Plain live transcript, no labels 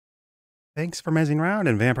Thanks for messing around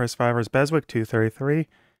in Vampire Survivors BESWEC 233.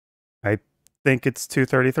 I think it's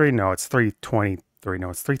 233. No, it's 323.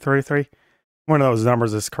 No, it's 333. One of those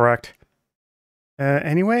numbers is correct.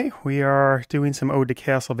 Anyway, we are doing some Ode to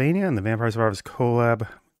Castlevania and the Vampire Survivors collab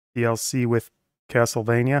DLC with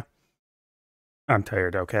Castlevania. I'm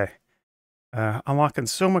tired, okay. Unlocking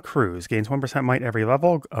Soma Cruz. Gains 1% might every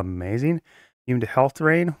level. Amazing. Immune to health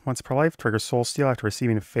drain. Once per life. Triggers soul steal after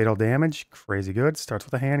receiving fatal damage. Crazy good. Starts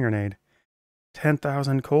with a hand grenade.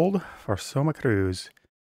 10,000 cold for Soma Cruz.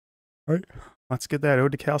 Alright, let's get that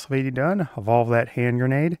Ode to Castlevania done. Evolve that hand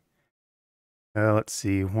grenade. Let's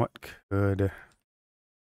see, what could...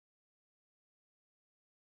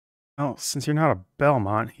 Oh, since you're not a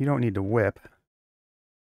Belmont, you don't need to whip.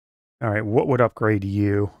 Alright, what would upgrade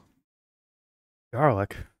you?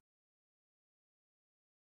 Garlic.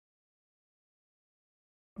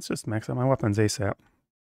 Let's just max out my weapons ASAP.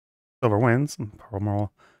 Silver Winds,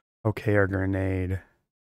 Pearl Okay, our grenade.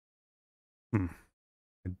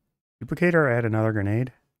 Duplicate or add another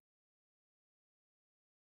grenade?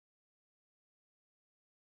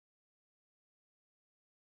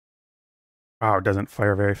 Wow, it doesn't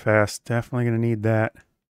fire very fast. Definitely going to need that.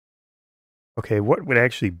 Okay, what would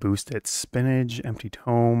actually boost it? Spinach, Empty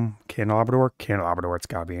Tome, Candelabrador? Candelabrador, it's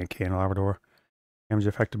gotta be a Candelabrador. Damage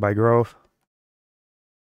affected by growth.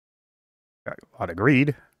 Got a lot of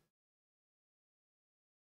greed.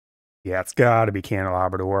 Yeah, it's gotta be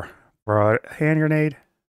Candelabrador. For a hand grenade?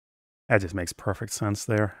 That just makes perfect sense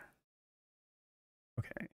there.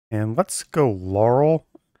 Okay, and let's go Laurel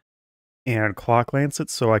and Clock Lancet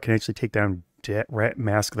so I can actually take down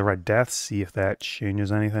Mask of the Red Death, see if that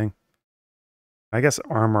changes anything. I guess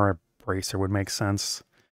Armor Bracer would make sense.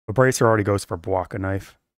 But Bracer already goes for Bwaka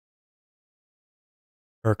Knife.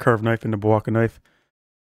 Or Curved Knife into Bwaka Knife.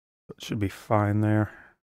 So it should be fine there.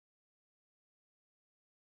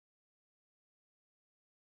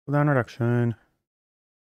 Cooldown reduction.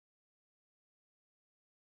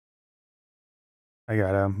 I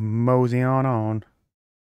gotta mosey on.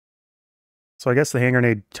 So I guess the hand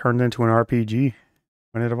grenade turned into an RPG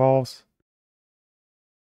when it evolves.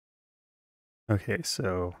 Okay,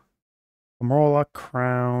 so Amorola,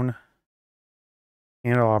 Crown,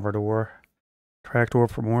 Candelabrador, Tractor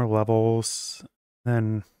for more levels,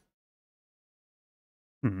 then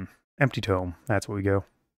Empty Tome. That's what we go.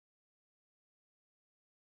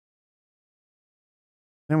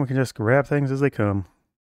 Then we can just grab things as they come.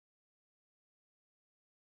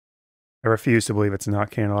 I refuse to believe it's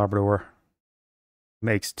not Candelabrador.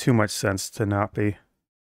 Makes too much sense to not be.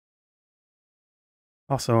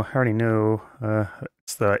 Also, I already know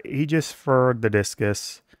it's the Aegis for the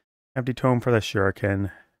Discus, Empty Tome for the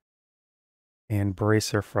Shuriken, and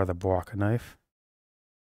Bracer for the Bwaka Knife.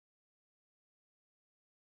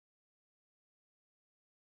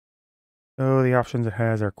 So the options it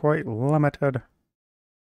has are quite limited.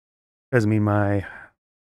 Doesn't mean my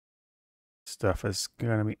stuff is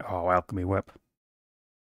gonna be... Oh, Alchemy Whip.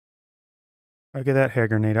 I'll get that hair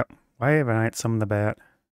grenade up. Why haven't I summoned the bat?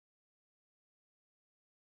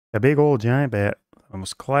 The big old giant bat. The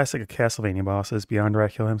most classic of Castlevania bosses, beyond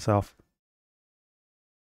Dracula himself.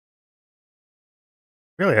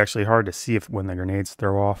 Really actually hard to see when the grenades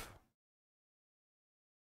throw off.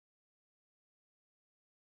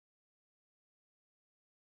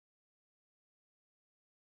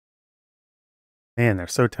 Man, they're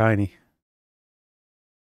so tiny.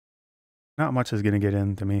 Not much is going to get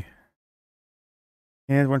into me.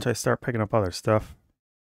 And once I start picking up other stuff,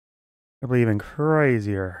 it'll be even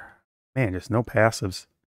crazier. Man, just no passives.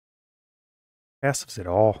 Passives at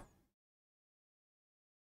all.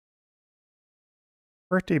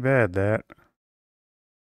 Pretty bad, that.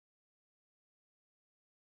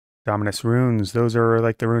 Dominus runes. Those are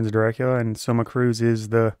like the runes of Dracula, and Soma Cruz is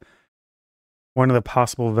the one of the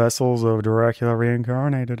possible vessels of Dracula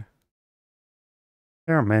reincarnated.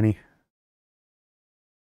 There are many.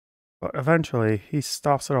 But eventually, he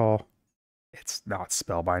stops it all. It's not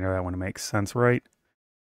Spellbinder. That one makes sense, right?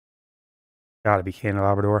 Gotta be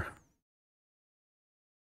Candelabrador.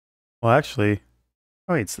 Well, actually...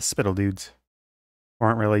 Oh, wait, it's the Spittle dudes. Who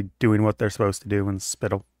aren't really doing what they're supposed to do in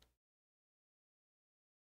Spittle.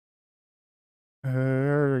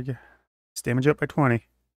 Damage up by 20.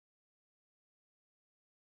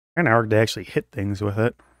 Kinda hard to actually hit things with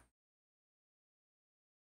it.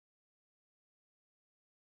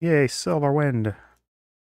 Yay, Silver Wind.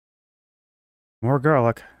 More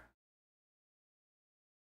garlic.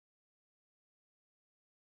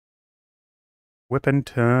 Whipping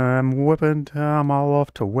time, whipping time. I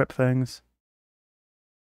love to whip things.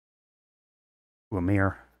 Ooh, a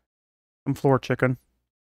mirror. Some floor chicken.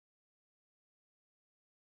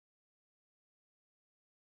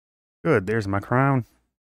 Good, there's my crown.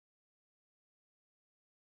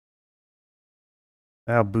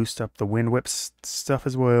 That'll boost up the wind whip stuff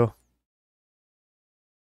as well.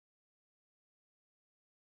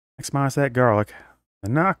 Maximize that garlic. The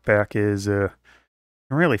knockback is, you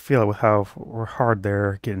can really feel it with how hard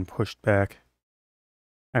they're getting pushed back.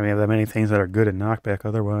 I mean, there are many things that are good at knockback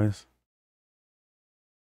otherwise.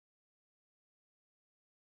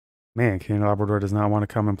 Man, King Labrador does not want to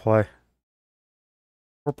come and play.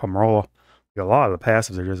 Or Pomerola. A lot of the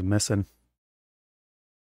passives are just missing.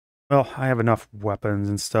 Well, I have enough weapons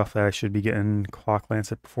and stuff that I should be getting Clock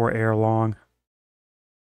Lancet before air long.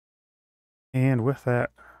 And with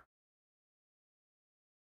that,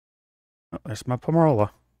 oh, there's my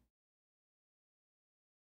Pomerola.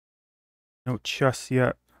 No chest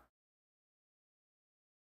yet.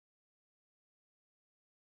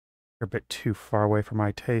 They're a bit too far away for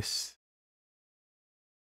my taste.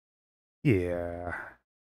 Yeah.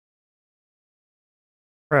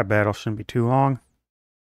 Crab battle shouldn't be too long.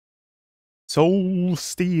 Soul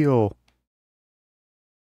Steel.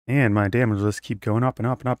 And my damage will just keep going up and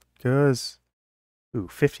up and up because... Ooh,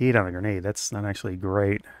 58 on the grenade. That's not actually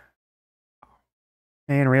great.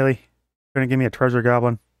 Man, really? Gonna give me a treasure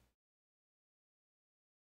goblin?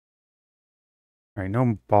 Alright,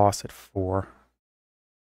 no boss at 4.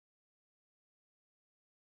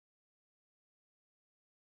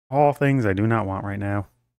 All things I do not want right now.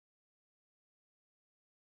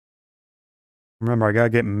 Remember, I gotta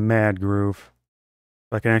get Mad Groove.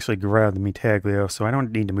 So I can actually grab the Metaglio, so I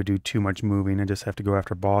don't need to do too much moving. I just have to go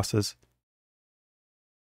after bosses.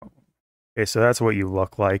 Okay, so that's what you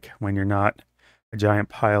look like when you're not a giant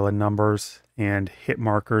pile of numbers and hit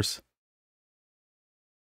markers.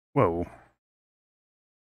 Whoa.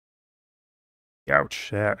 Ouch,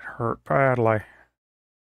 that hurt badly.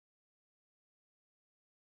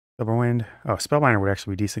 Silverwind. Oh, Spellbinder would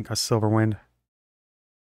actually be decent because Silverwind.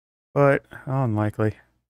 But unlikely.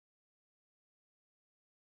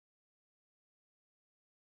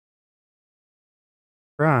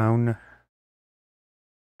 Brown.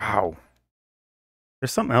 Wow.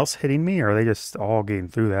 There's something else hitting me, or are they just all getting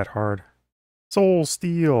through that hard? Soul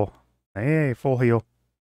Steel. Hey, full heal.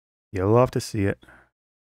 You love to see it.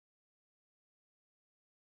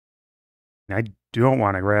 I don't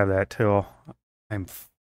want to grab that till I'm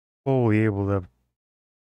fully able to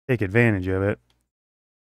take advantage of it.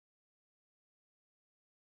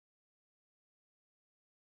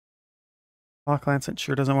 Clock Lancet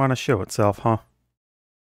sure doesn't want to show itself, huh?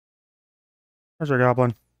 Treasure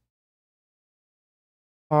Goblin.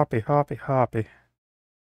 Hoppy, hoppy, hoppy.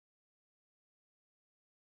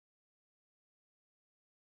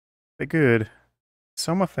 But good.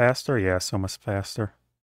 Soma faster? Yeah, Soma's faster.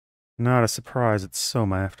 Not a surprise, it's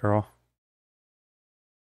Soma after all.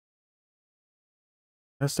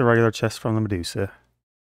 Just a regular chest from the Medusa.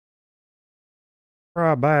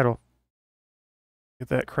 Crab battle. Get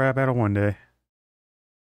that crab battle one day.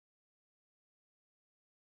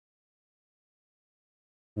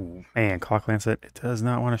 Ooh, man, Clock Lancet, it does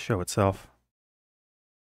not want to show itself.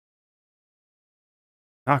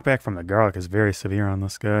 Knockback from the garlic is very severe on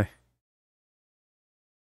this guy.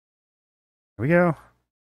 Here we go.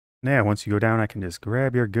 Now, once you go down, I can just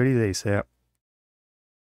grab your goodies ASAP. If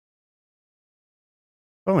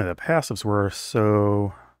only the passives were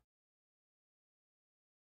so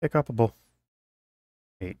pick-upable.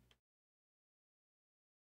 8.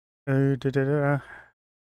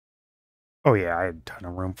 Oh yeah, I had a ton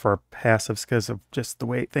of room for passives because of just the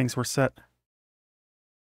way things were set.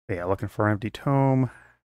 Yeah, looking for Empty Tome.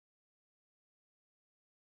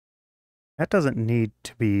 That doesn't need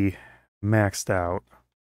to be maxed out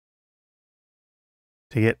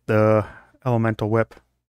to get the Elemental Whip.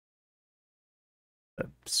 The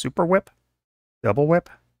Super Whip? Double Whip?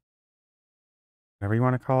 Whatever you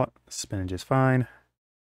want to call it. Spinach is fine.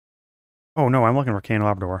 Oh no, I'm looking for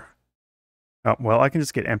Candelabra. Oh, well, I can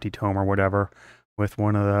just get Empty Tome or whatever with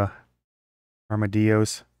one of the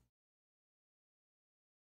Armadillos.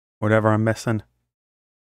 Whatever I'm missing.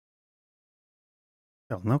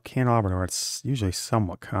 Still, no Candelabra. It's usually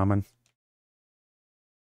somewhat common.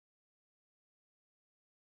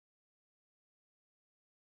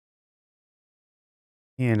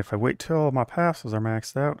 And if I wait till my passes are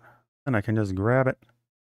maxed out, then I can just grab it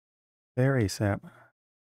there ASAP.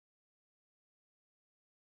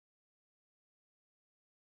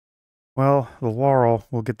 Well, the Laurel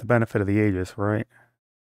will get the benefit of the Aegis, right?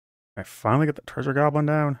 I finally get the Treasure Goblin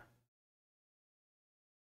down.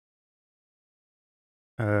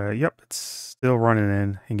 Yep, it's still running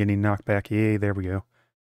in and getting knocked back. Yay, there we go.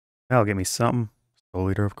 That'll get me something.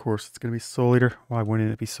 Soul Eater, of course. It's going to be Soul Eater. Why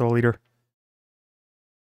wouldn't it be Soul Eater?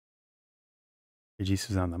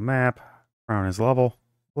 Jesus is on the map. Crown is level.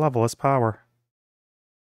 Level is power.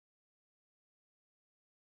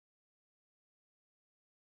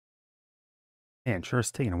 Man, sure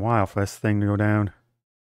it's taking a while for this thing to go down.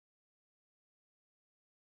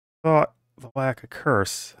 Thought the lack of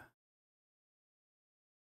curse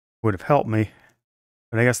would have helped me,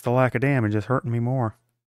 but I guess the lack of damage is hurting me more.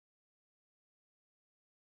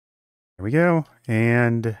 There we go,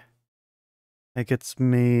 and that gets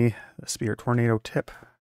me the Spirit Tornado tip.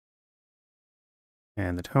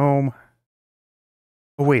 And the tome.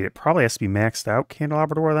 Oh wait, it probably has to be maxed out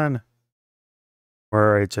Candelabra Door then?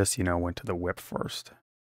 Or it just, went to the whip first.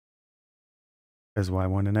 Is why I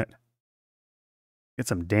wanted it. Get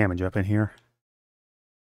some damage up in here.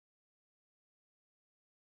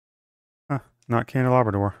 Huh, not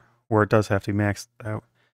Candelabra Door. Where it does have to be maxed out.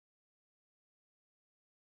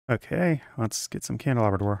 Okay, let's get some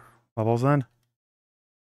Candelabra Door levels then.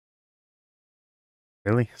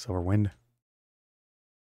 Really? Silver Wind.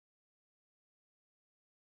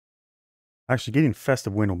 Actually, getting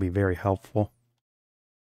Festive Wind will be very helpful.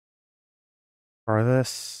 For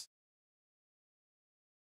this.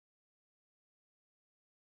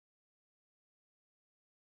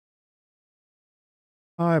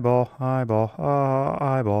 Eyeball, eyeball,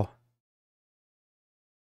 eyeball.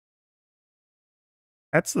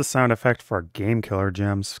 That's the sound effect for Game Killer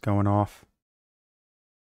gems going off.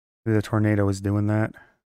 Maybe the tornado is doing that.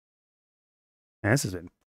 Man, this has been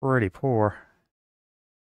pretty poor.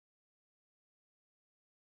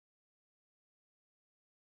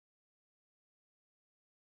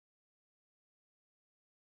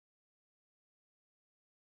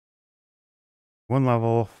 One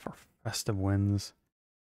level for Festive Winds.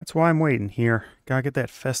 That's why I'm waiting here. Gotta get that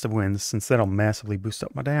Festive Winds, since that'll massively boost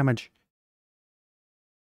up my damage.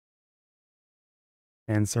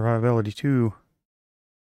 And survivability too.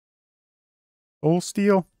 Soul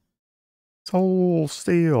Steel? Soul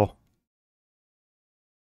Steel.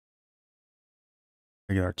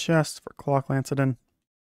 Regular chest for Clock Lancedon.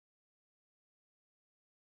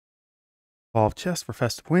 Evolve chest for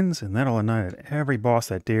Festive Winds, and that'll annihilate every boss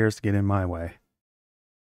that dares to get in my way.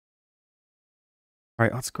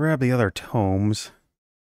 Alright, let's grab the other tomes.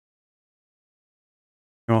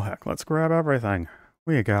 Oh heck, let's grab everything.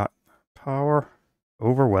 We got power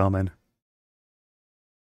overwhelming.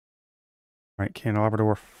 Alright, Candelabra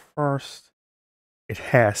Door first. It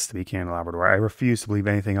has to be Candelabra Door. I refuse to believe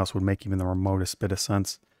anything else would make even the remotest bit of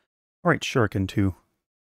sense. Alright, Shuriken too.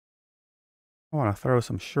 I want to throw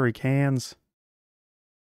some shurikens.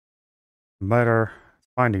 Better. It's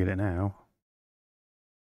fine to get it now.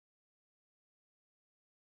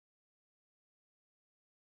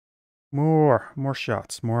 More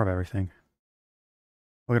shots, more of everything.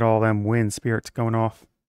 Look at all them wind spirits going off.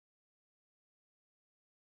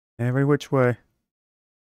 Every which way.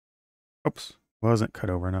 Oops, wasn't cut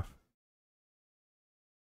over enough.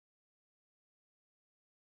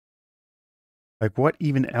 Like, what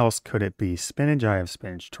even else could it be? Spinach, I have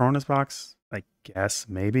spinach. Tornus box, I guess,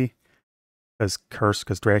 maybe. Because curse,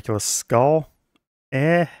 because Dracula's skull?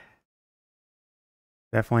 Eh.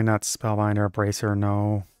 Definitely not Spellbinder, Bracer,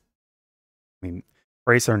 no. I mean,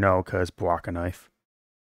 Bracer, no, because block a knife.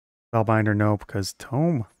 Spellbinder, no, because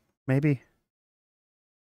Tome, maybe.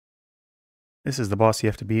 This is the boss you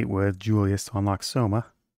have to beat with Julius to unlock Soma.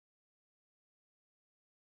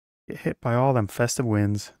 Get hit by all them Festive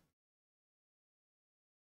Winds.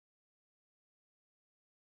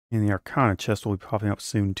 And the Arcana chest will be popping up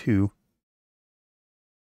soon, too.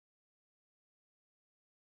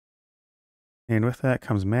 And with that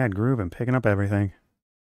comes Mad Groove and picking up everything.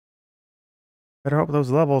 Better hope those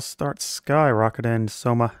levels start skyrocketing,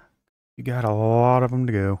 Soma. You got a lot of them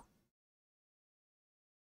to go.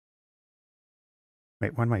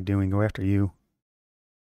 Wait, what am I doing? Go after you.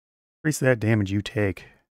 Increase that damage you take.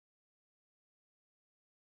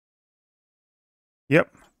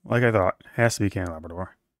 Yep, like I thought. Has to be Candelabra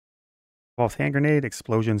Door. Evolved Hand Grenade,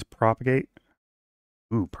 Explosions, Propagate.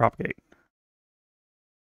 Ooh, Propagate.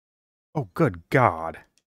 Oh, good God.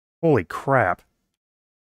 Holy crap.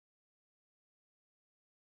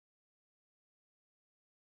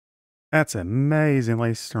 That's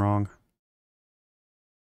amazingly strong.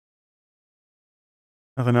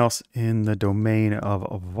 Nothing else in the domain of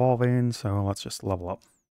evolving, so let's just level up.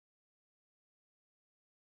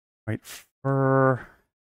 Right, for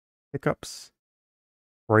pickups.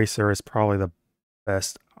 Bracer is probably the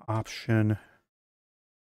best option.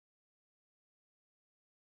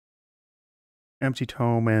 Empty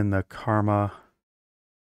Tome and the Karma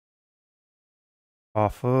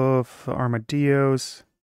off of the Armadillos.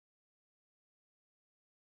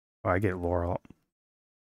 Oh, I get Laurel up.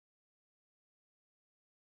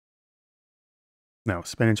 No,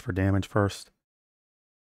 spinach for damage first.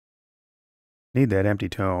 Need that empty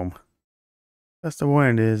tome. Gust of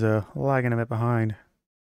wind is lagging a bit behind.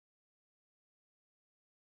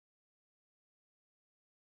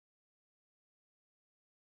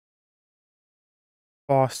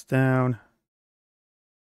 Boss down.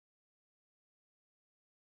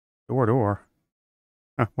 Door.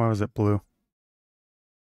 Huh, why was it blue?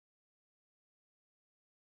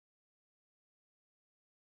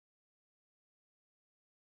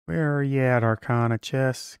 Where are you at, Arcana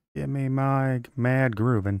chest? Give me my mad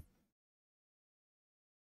groovin'.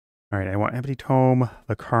 Alright, I want empty tome,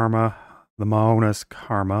 the karma, the Mona's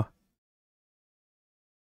karma.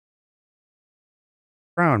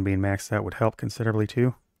 Crown being maxed out would help considerably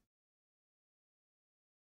too.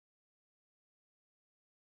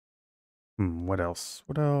 What else?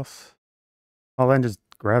 What else? I'll then just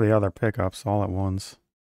grab the other pickups all at once.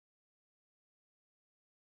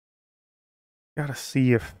 Gotta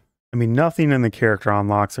see if... I mean, nothing in the character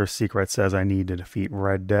unlocks or secret says I need to defeat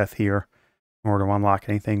Red Death here in order to unlock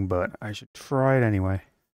anything, but I should try it anyway.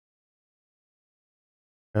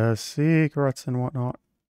 Secrets and whatnot.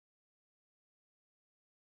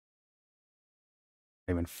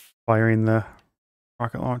 Even firing the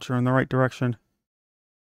rocket launcher in the right direction.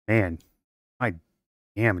 Man, my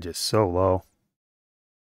damage is so low.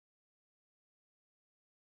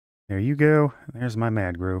 There you go. There's my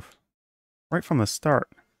mad groove. Right from the start.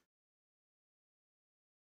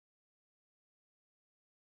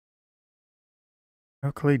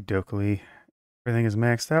 Oakley dokley. Everything is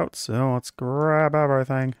maxed out, so let's grab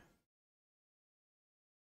everything.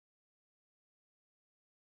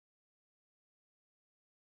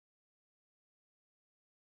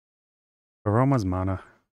 Aroma's mana.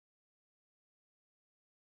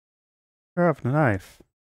 Craft knife.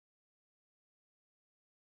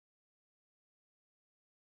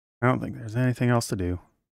 I don't think there's anything else to do.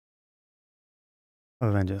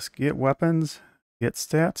 Other than just get weapons, get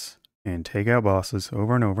stats, and take out bosses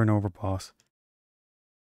over and over and over, boss.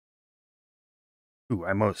 Ooh,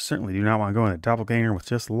 I most certainly do not want to go in a doppelganger with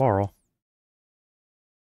just Laurel.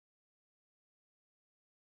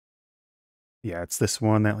 Yeah, it's this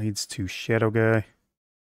one that leads to Shadow Guy.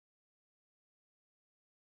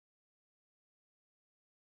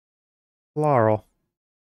 Laurel.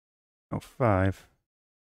 Oh, 5.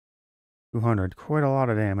 200. Quite a lot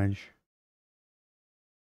of damage.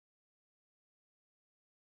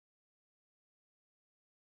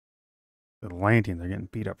 The Lanterns are getting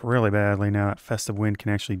beat up really badly now that Festive Wind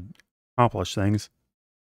can actually accomplish things.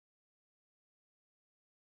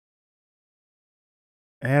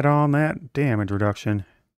 Add on that damage reduction.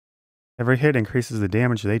 Every hit increases the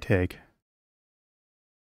damage they take.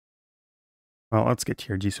 Well, let's get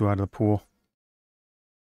Jisoo out of the pool.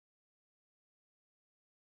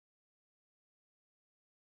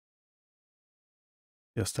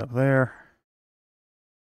 Just up there.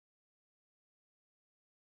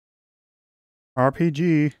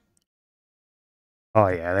 RPG. Oh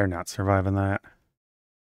yeah, they're not surviving that.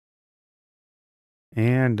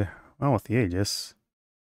 And, well, with the Aegis.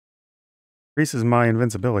 Increases my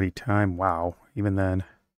invincibility time. Wow, even then.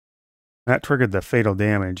 That triggered the fatal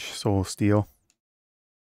damage, Soul Steel.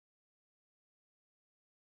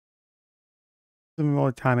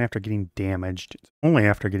 Invincibility time after getting damaged. It's only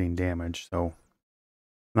after getting damaged, so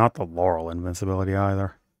not the Laurel invincibility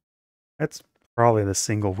either. That's probably the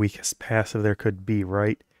single weakest passive there could be,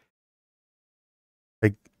 right?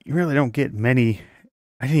 Like, you really don't get many...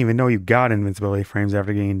 I didn't even know you got invincibility frames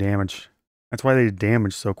after getting damage. That's why they did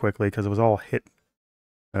damage so quickly, because it was all hit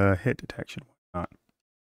detection. Whatnot.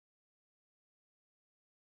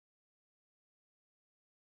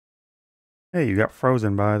 Hey, you got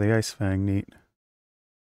frozen by the Ice Fang. Neat.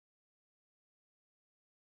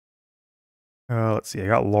 Let's see. I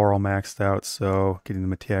got Laurel maxed out, so getting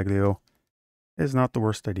the Metaglio is not the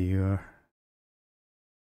worst idea.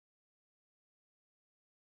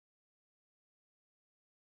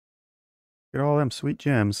 Get all them sweet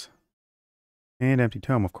gems. And empty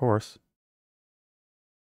tome, of course.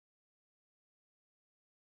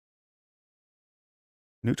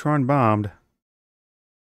 Neutron bombed.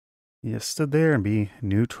 You stood there and be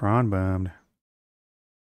neutron bombed.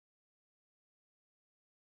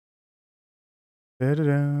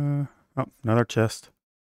 Da-da-da. Oh, another chest.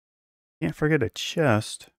 Can't forget a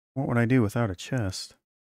chest. What would I do without a chest?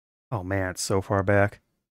 Oh man, it's so far back.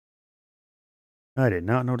 I did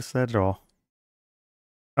not notice that at all.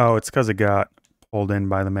 Oh, it's because it got pulled in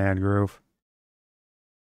by the Mad Groove.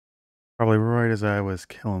 Probably right as I was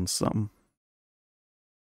killing something.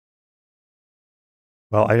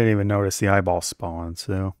 Well, I didn't even notice the eyeball spawn,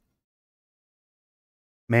 so...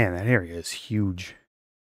 Man, that area is huge.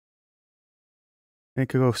 It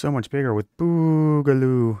could go so much bigger with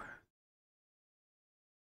Boogaloo.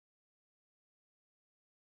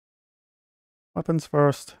 Weapons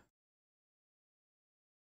first.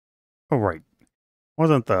 Oh, right.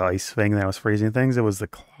 Wasn't the ice thing that was freezing things, it was the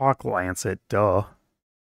clock lancet, duh.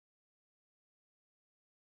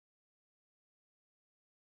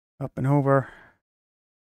 Up and over.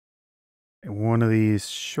 And one of these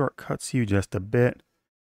shortcuts you just a bit.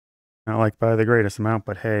 Not like by the greatest amount,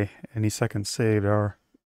 but hey, any seconds saved are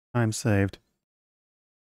time saved.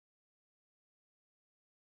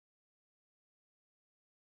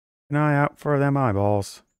 An eye out for them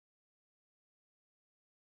eyeballs.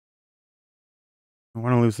 I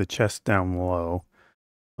want to lose the chest down low.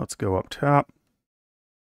 Let's go up top.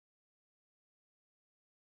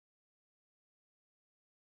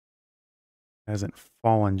 Hasn't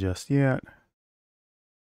fallen just yet.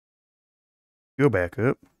 Go back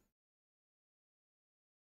up.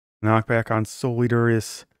 Knockback on Soul Eater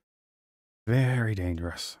is very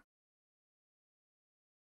dangerous.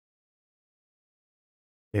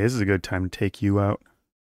 Yeah, this is a good time to take you out.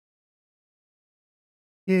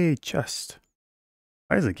 Yay, chest.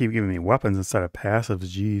 Why does it keep giving me weapons instead of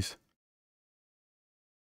passives? Jeez.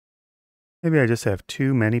 Maybe I just have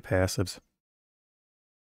too many passives.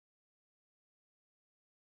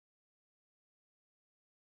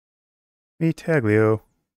 Me Taglio.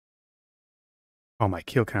 Oh, my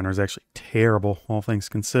kill counter is actually terrible, all things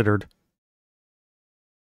considered.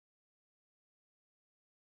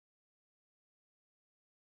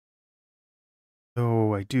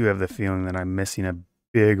 Oh, I do have the feeling that I'm missing a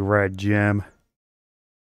big red gem.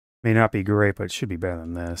 May not be great, but it should be better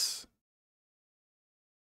than this.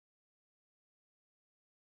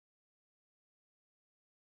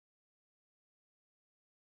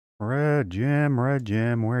 Red gem,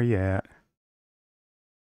 where you at?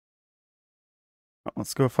 Oh,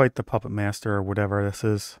 let's go fight the puppet master or whatever this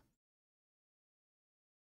is.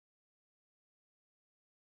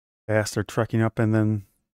 Faster trekking up and then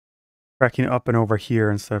trekking up and over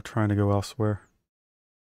here instead of trying to go elsewhere.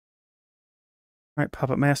 Alright,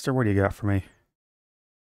 puppet master, what do you got for me?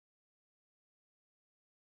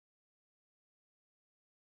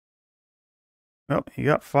 Oh, you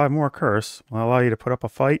got 5 more curse. Will I allow you to put up a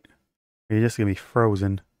fight? Or are you just gonna be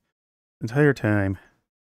frozen the entire time?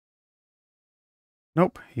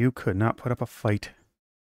 Nope, you could not put up a fight.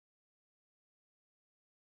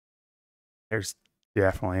 There's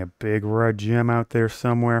definitely a big red gem out there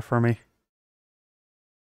somewhere for me.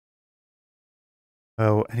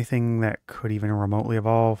 Oh, anything that could even remotely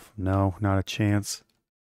evolve? No, not a chance.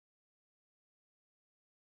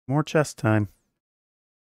 More chest time.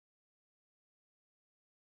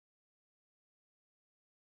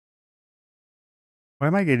 Why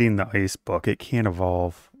am I getting the ice book? It can't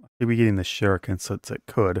evolve. I should be getting the shuriken since it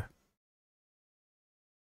could.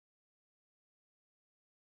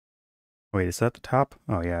 Wait, is that the top?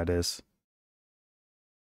 Oh yeah, it is.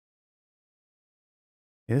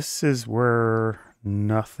 This is where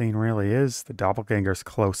nothing really is. The doppelganger's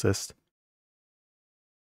closest.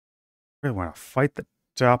 I really want to fight the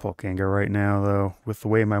doppelganger right now, though, with the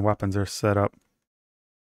way my weapons are set up.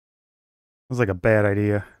 Feels like a bad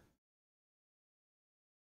idea.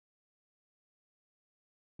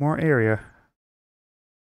 More area.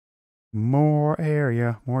 More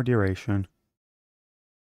area. More duration.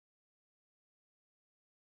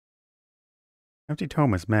 Empty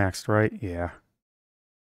tome is maxed, right? Yeah.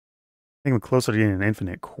 I think I'm closer to getting an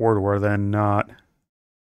infinite corridor than not.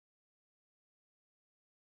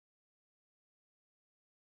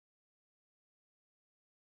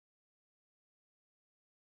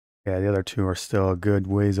 Yeah, the other two are still a good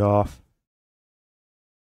ways off.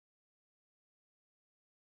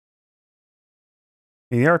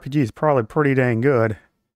 I mean, the RPG is probably pretty dang good.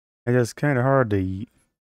 It's just kind of hard to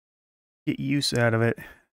get use out of it. I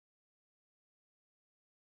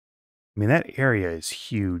mean, that area is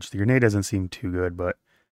huge. The grenade doesn't seem too good, but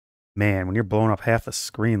man, when you're blowing up half the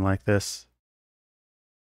screen like this,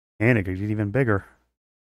 and it could get even bigger.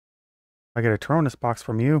 I get a Tronus box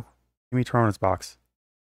from you. Give me Tronus box.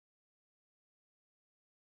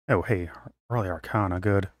 Oh, hey, early Arcana,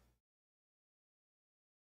 good.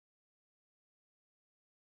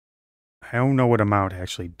 I don't know what amount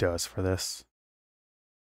actually does for this.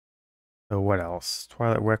 So what else?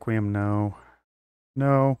 Twilight Requiem, no.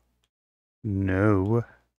 No. No.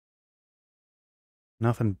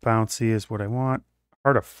 Nothing bouncy is what I want.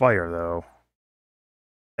 Heart of Fire, though.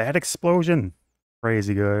 That explosion.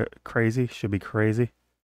 Crazy good. Crazy. Should be crazy.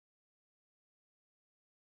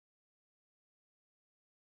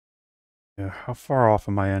 Yeah, how far off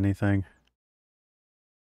am I anything?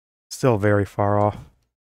 still very far off.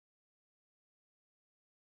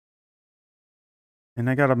 And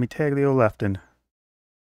I got a Metaglio left in.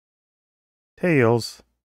 Tails.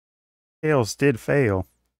 Tails did fail.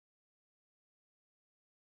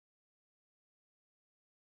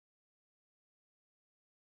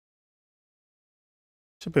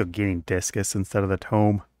 Should be getting Discus instead of the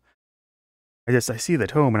tome. I see the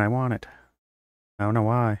tome and I want it. I don't know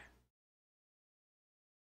why.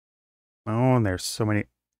 Oh, and there's so many.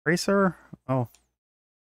 Racer? Oh.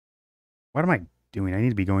 What am I doing? I need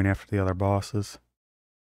to be going after the other bosses.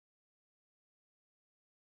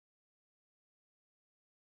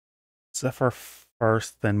 Zephyr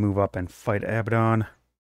first, then move up and fight Abaddon.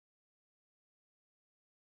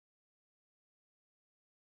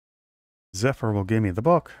 Zephyr will give me the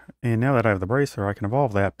book, and now that I have the bracer, I can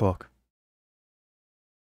evolve that book.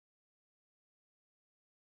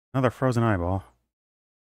 Another frozen eyeball.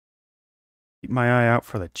 Keep my eye out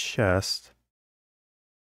for the chest.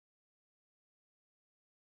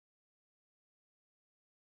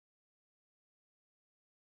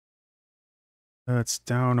 It's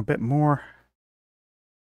down a bit more.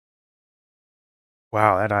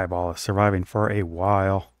 Wow, that eyeball is surviving for a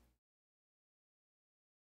while.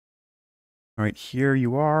 Alright, here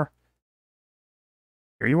you are.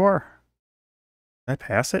 Here you are. Did I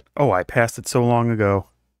pass it? Oh, I passed it so long ago.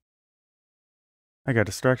 I got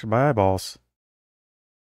distracted by eyeballs.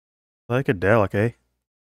 Psychedelic, eh?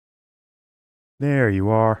 There you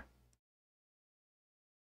are.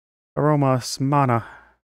 Aromas mana.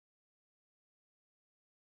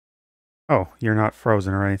 Oh, you're not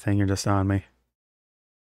frozen or anything, you're just on me.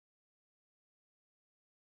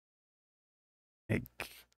 I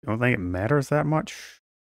don't think it matters that much.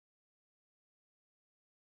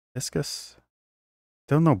 Discus.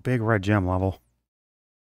 Still no big red gem level.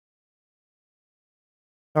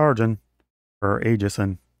 Tarjan. Or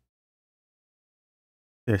Aegison.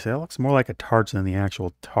 Seriously, that looks more like a Targe than the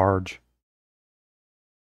actual Targe.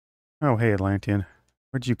 Oh, hey, Atlantean.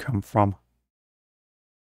 Where'd you come from?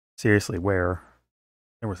 Seriously, where?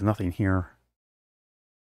 There was nothing here.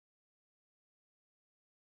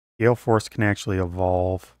 Gale Force can actually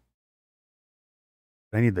evolve.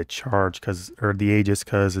 I need the charge, or the Aegis,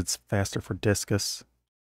 because it's faster for Discus.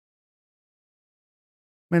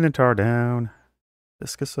 Minotaur down.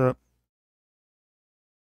 Discus up.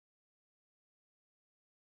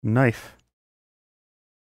 Knife.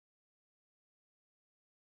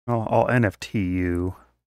 I'll NFT you.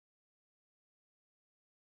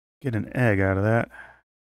 Get an egg out of that.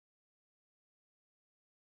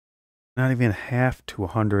 Not even half to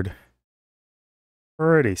 100.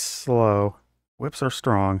 Pretty slow. Whips are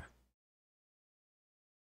strong.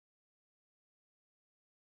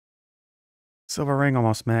 Silver ring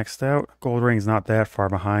almost maxed out. Gold ring's not that far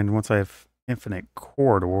behind once I have infinite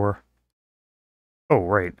corridor. Oh,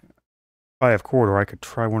 right. If I have corridor, I could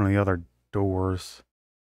try one of the other doors.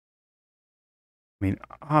 I mean,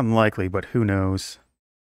 unlikely, but who knows?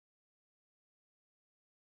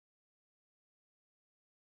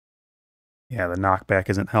 Yeah, the knockback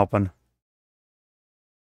isn't helping.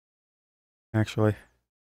 Actually.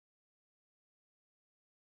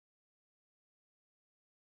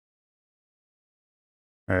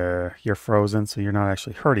 You're frozen, so you're not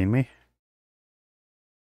actually hurting me.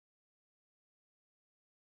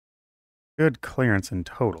 Good clearance in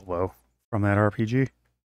total, though, from that RPG.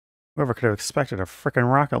 Whoever could have expected a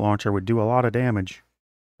frickin' rocket launcher would do a lot of damage.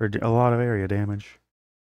 Or a lot of area damage.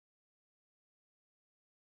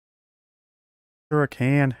 Sure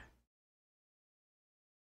can.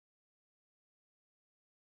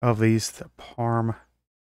 Of these, the Parm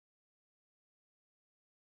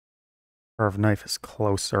Curved Knife is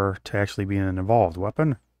closer to actually being an evolved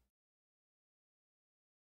weapon.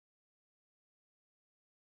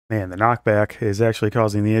 Man, the knockback is actually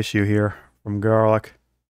causing the issue here from Garlic.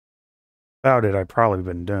 Without it, I'd probably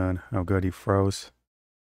been done. Oh good, he froze.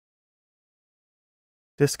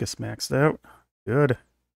 Discus maxed out. Good.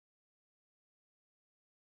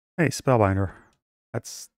 Hey, Spellbinder.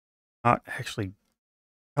 That's not actually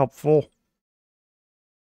helpful.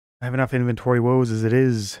 I have enough inventory woes as it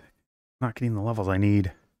is. Not getting the levels I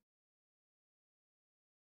need.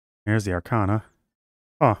 There's the Arcana.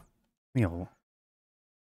 Huh. Meal.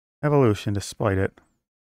 Evolution, despite it.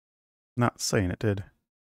 Not saying it did.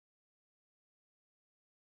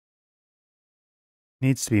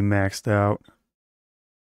 Needs to be maxed out.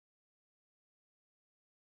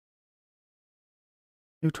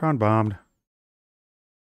 Neutron bombed.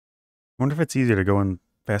 Wonder if it's easier to go in,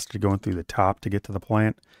 faster going through the top to get to the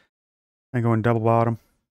plant than going double bottom.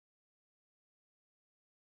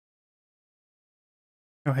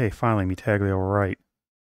 Oh hey, finally Metaglio right.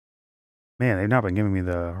 Man, they've not been giving me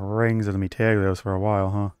the rings of the Metaglios for a while,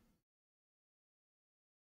 huh?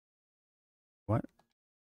 What?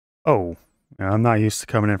 Oh, yeah, I'm not used to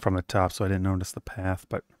coming in from the top, so I didn't notice the path,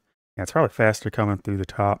 but yeah, it's probably faster coming through the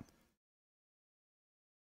top.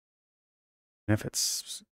 And if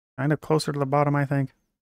it's kind of closer to the bottom, I think.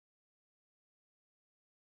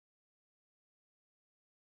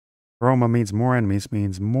 Roma means more enemies,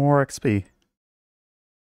 means more XP.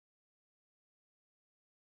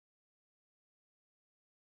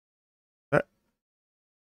 That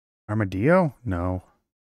Armadillo? No.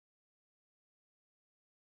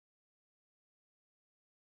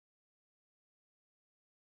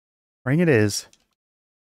 Ring it is.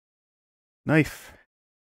 Knife.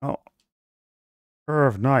 Oh,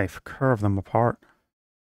 curved knife. Curve them apart.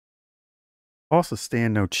 Also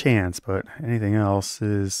stand no chance, but anything else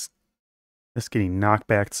is just getting knocked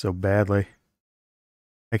back so badly.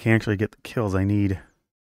 I can't actually get the kills I need.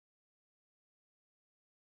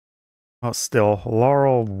 Well, still,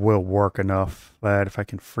 Laurel will work enough that if I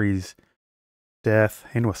can freeze death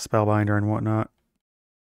and with Spellbinder and whatnot.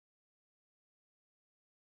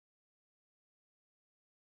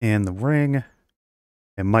 And the ring,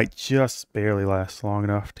 it might just barely last long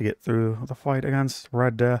enough to get through the fight against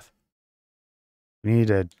Red Death. We need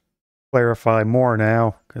to clarify more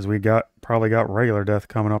now, because we probably got regular death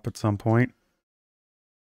coming up at some point.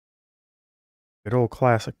 Good old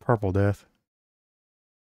classic purple death.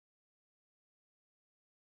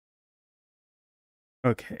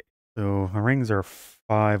 Okay, so the rings are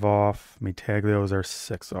 5 off, Metaglios are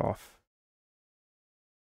 6 off.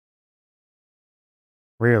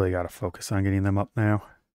 Really gotta focus on getting them up now.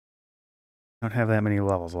 Don't have that many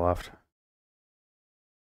levels left.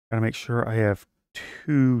 Gotta make sure I have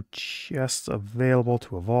 2 chests available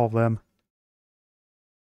to evolve them.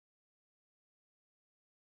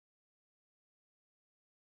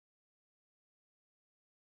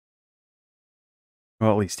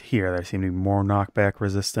 Well, at least here, they seem to be more knockback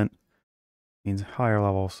resistant. Means higher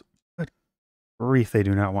levels. Good grief, they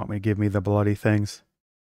do not want me to give me the bloody things.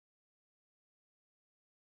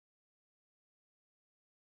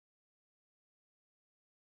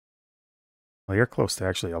 Well, you're close to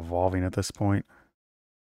actually evolving at this point.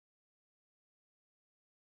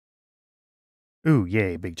 Ooh,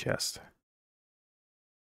 yay, big chest.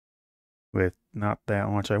 With not that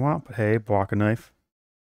much I want, but hey, block a knife.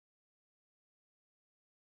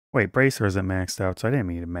 Wait, Bracer isn't maxed out, so I didn't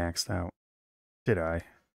mean it maxed out. Did I?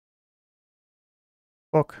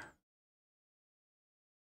 Book.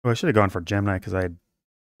 Oh, I should have gone for Gemini because I'm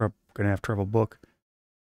gonna have trouble book.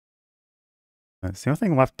 It's the only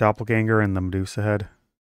thing left, Doppelganger and the Medusa head.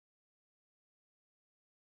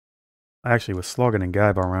 Actually, with Slogan and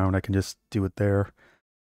Gaiba around, I can just do it there.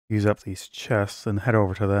 Use up these chests and head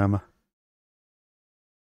over to them.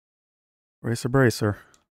 Bracer, bracer.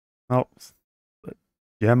 Oh,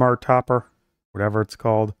 Gemar Topper, whatever it's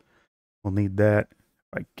called. We'll need that.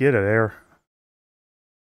 If I get it there.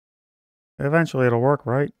 Eventually it'll work,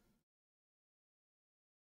 right?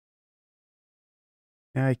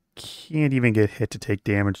 I can't even get hit to take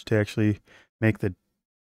damage to actually make the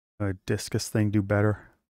discus thing do better.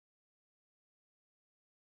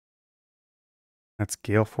 That's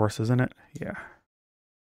Gale Force, isn't it? Yeah.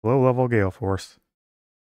 Low level Gale Force.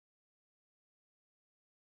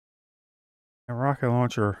 A rocket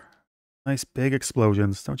launcher. Nice big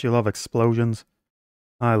explosions. Don't you love explosions?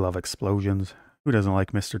 I love explosions. Who doesn't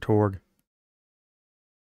like Mr. Torg?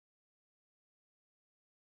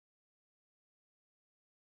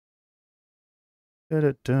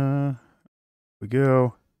 Da-da-da. We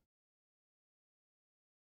go.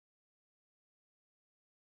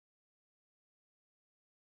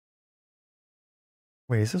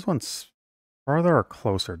 Wait, is this one farther or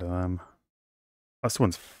closer to them? This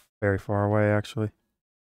one's very far away, actually.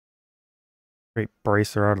 Great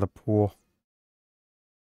bracer out of the pool.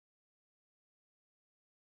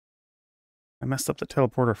 I messed up the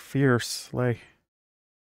teleporter fiercely.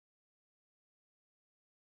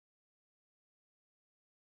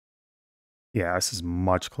 Yeah, this is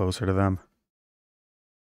much closer to them.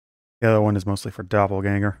 The other one is mostly for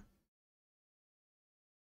Doppelganger.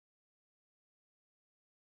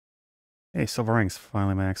 Hey, Silver Ring's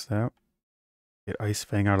finally maxed out. Get Ice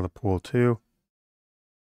Fang out of the pool too.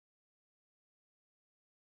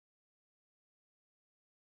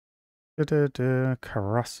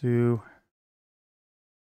 Karasu.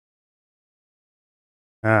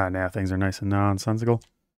 Ah, now things are nice and nonsensical.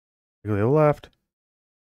 To the left.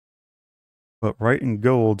 But right and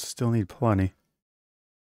gold still need plenty.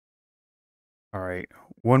 Alright,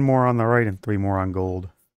 1 more on the right and 3 more on gold.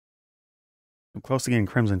 I'm close to getting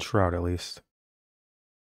Crimson Shroud at least.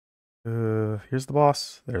 Here's the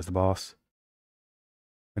boss. There's the boss.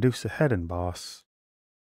 Medusa head and boss.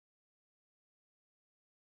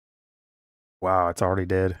 Wow, it's already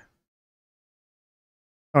dead.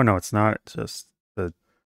 Oh no, it's not. It's just the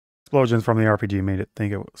explosions from the RPG made it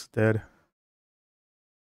think it was dead.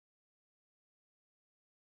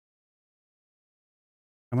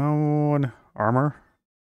 Come on, armor.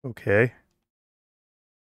 Okay.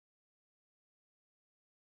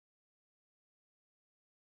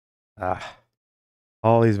 Ah,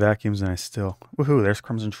 all these vacuums and I still... Woohoo, there's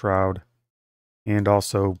Crimson Shroud. And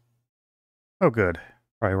also... Oh good,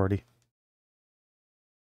 priority.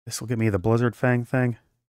 This will give me the Blizzard Fang thing.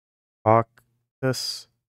 This.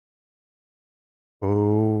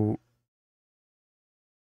 Oh...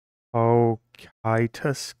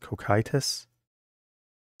 Cocytus?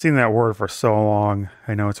 Seen that word for so long.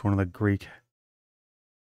 I know it's one of the Greek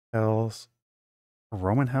hells.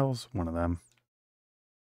 Roman hells? One of them.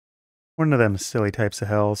 One of them silly types of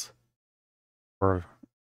hells. Or...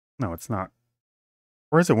 No, it's not.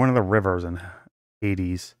 Or is it one of the rivers in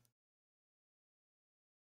Hades?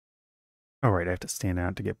 Oh, right, I have to stand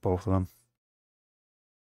out to get both of them.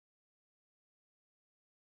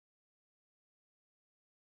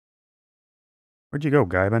 Where'd you go,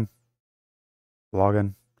 Gaiban?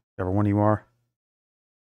 Logan, whichever one you are.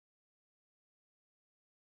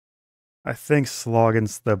 I think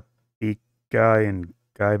Slogan's the beak guy and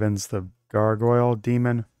Gaiban's the gargoyle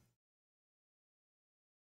demon.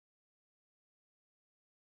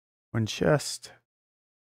 One chest.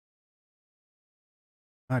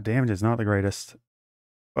 Damage is not the greatest.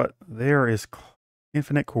 But there is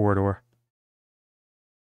infinite corridor.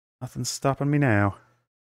 Nothing's stopping me now.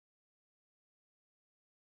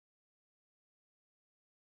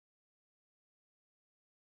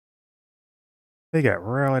 They get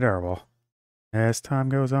really terrible. As time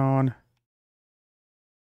goes on.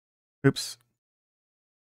 Oops.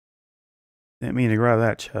 Didn't mean to grab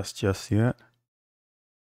that chest just yet.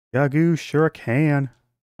 Yagoo sure can.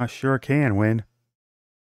 I sure can win.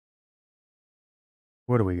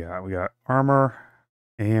 What do we got? We got armor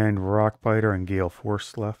and Rockbiter and Gale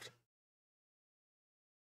Force left.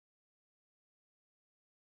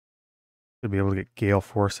 Should be able to get Gale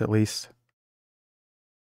Force at least.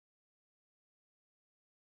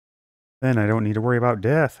 Then I don't need to worry about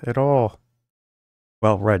death at all.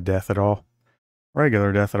 Well, red death at all.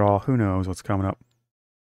 Regular death at all. Who knows what's coming up.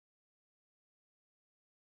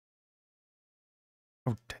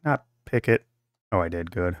 Oh, did not pick it. Oh, I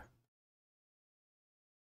did. Good.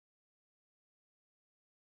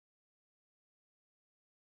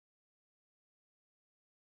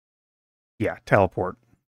 Yeah, teleport.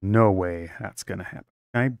 No way that's gonna happen.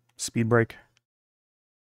 Can I speed break?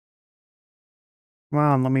 Come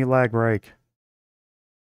on, let me lag break.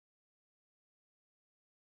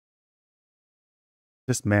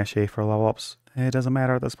 Just mash A for level ups. It doesn't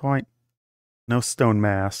matter at this point. No stone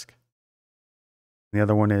mask. The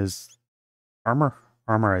other one is armor.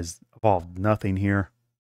 Armor has evolved nothing here.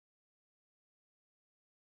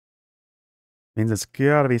 Means it's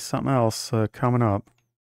gotta be something else coming up.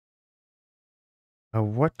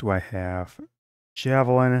 What do I have?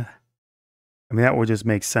 Javelin. I mean, that would just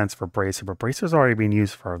make sense for Bracer, but Bracer's already being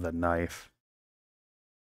used for the knife.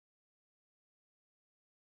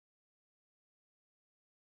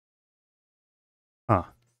 Huh.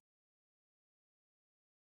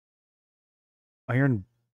 Iron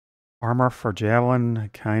armor for Javelin,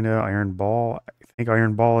 kinda. Iron Ball. I think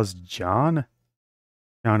Iron Ball is John?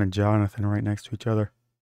 John and Jonathan right next to each other.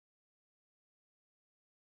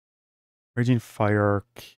 Raging Fire,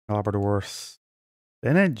 Labrador,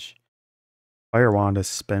 Spinach? Fire Wand is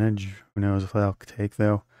spinach. Who knows if that'll take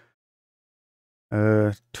though.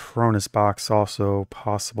 Tronus Box also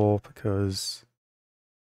possible because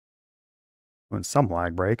doing some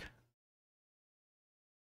lag break.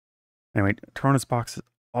 Anyway, Tronus Box is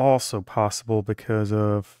also possible because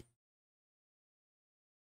of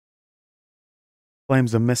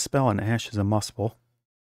Flame's a misspell and Ash is a muspel.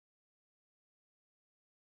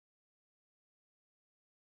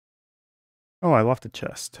 Oh, I left a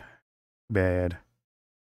chest. Bad.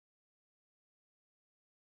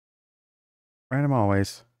 Random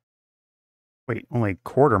always. Wait, only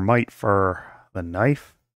quarter might for the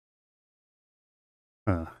knife?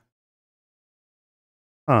 Huh.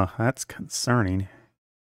 Huh, that's concerning.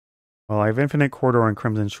 Well, I have Infinite Corridor and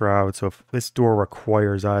Crimson Shroud, so if this door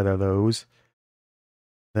requires either of those,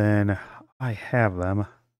 then I have them.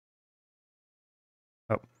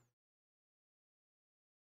 Oh.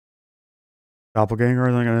 Doppelganger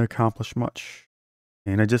isn't going to accomplish much.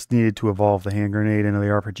 And I just needed to evolve the hand grenade into the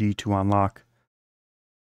RPG to unlock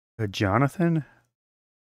a Jonathan.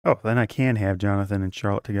 Oh, then I can have Jonathan and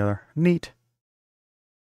Charlotte together. Neat.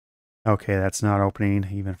 Okay, that's not opening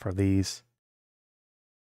even for these.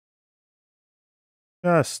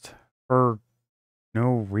 Just for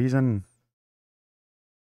no reason.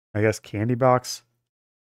 I guess candy box.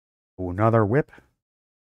 Ooh, another whip.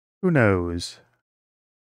 Who knows?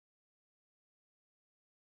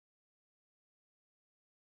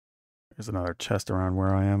 There's another chest around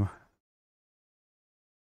where I am.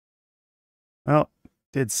 Well,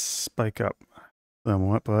 did spike up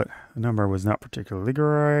somewhat, but the number was not particularly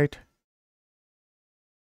great.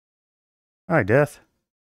 Hi, Death.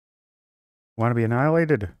 Want to be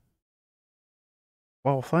annihilated?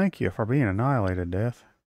 Well, thank you for being annihilated, Death.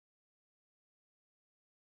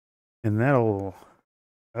 And that'll...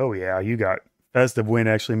 Oh yeah, you got... Festive Wind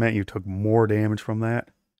actually meant you took more damage from that.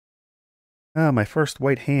 Ah, my first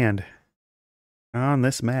white hand on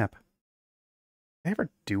this map. Did I ever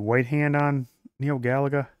do white hand on Neo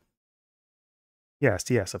Galaga?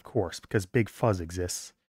 Yes, of course, because Big Fuzz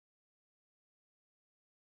exists.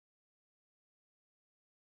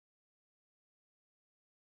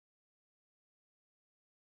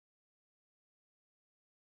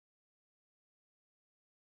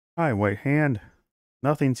 Hi, white hand.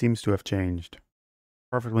 Nothing seems to have changed.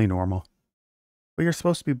 Perfectly normal. But you're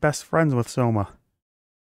supposed to be best friends with Soma.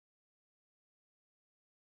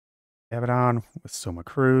 Have it on with Soma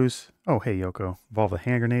Cruz. Oh, hey, Yoko. Evolve the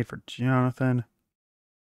hand grenade for Jonathan.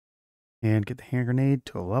 And get the hand grenade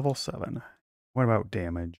to a level 7. What about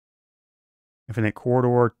damage? Infinite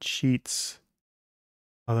Corridor cheats.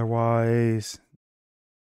 Otherwise,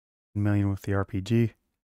 1 million with the RPG.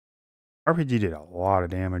 RPG did a lot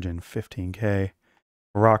of damage in 15k.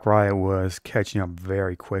 Rock Riot was catching up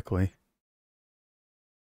very quickly.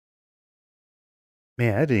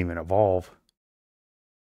 Man, that didn't even evolve.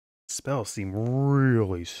 Spells seem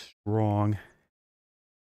really strong.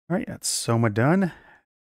 Alright, that's Soma done.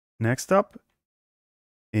 Next up,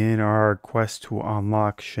 in our quest to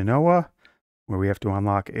unlock Shinoa, where we have to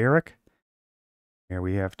unlock Eric. Here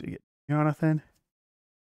we have to get Jonathan.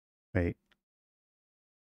 Wait,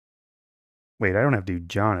 I don't have to do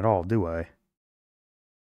John at all, do I?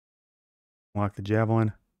 Unlock the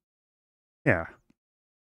Javelin. Yeah.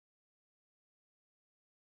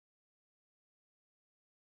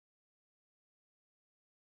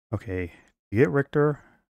 Okay, to get Richter,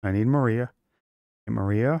 I need Maria. Get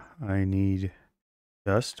Maria, I need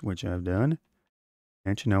Dust, which I've done.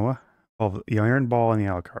 And Shinoa. Evolve the Iron Ball and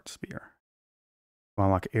the Alucard Spear. To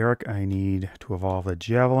unlock Eric, I need to evolve the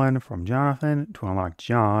Javelin from Jonathan. To unlock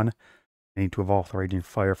John, I need to evolve the Raging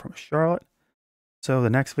Fire from Charlotte. So the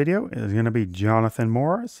next video is going to be Jonathan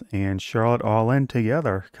Morris and Charlotte all in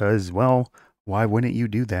together. Because, well, why wouldn't you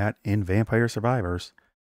do that in Vampire Survivors?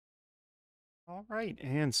 Alright,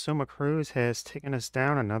 and Soma Cruz has taken us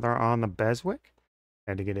down another on the BESWEC.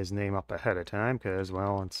 Had to get his name up ahead of time because,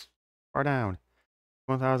 well, it's far down.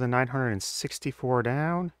 1,964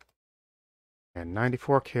 down. And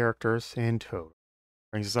 94 characters in total.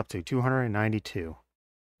 Brings us up to 292.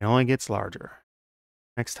 It only gets larger.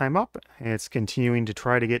 Next time up, it's continuing to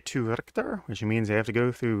try to get to Richter, which means they have to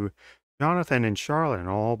go through Jonathan and Charlotte and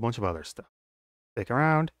a whole bunch of other stuff. Stick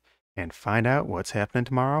around and find out what's happening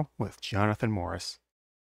tomorrow with Jonathan Morris.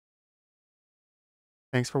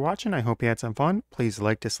 Thanks for watching. I hope you had some fun. Please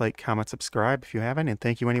like, dislike, comment, subscribe if you haven't, and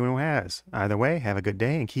thank you anyone who has. Either way, have a good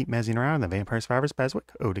day and keep mezzing around the Vampire Survivors BESWEC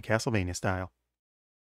Ode to Castlevania style.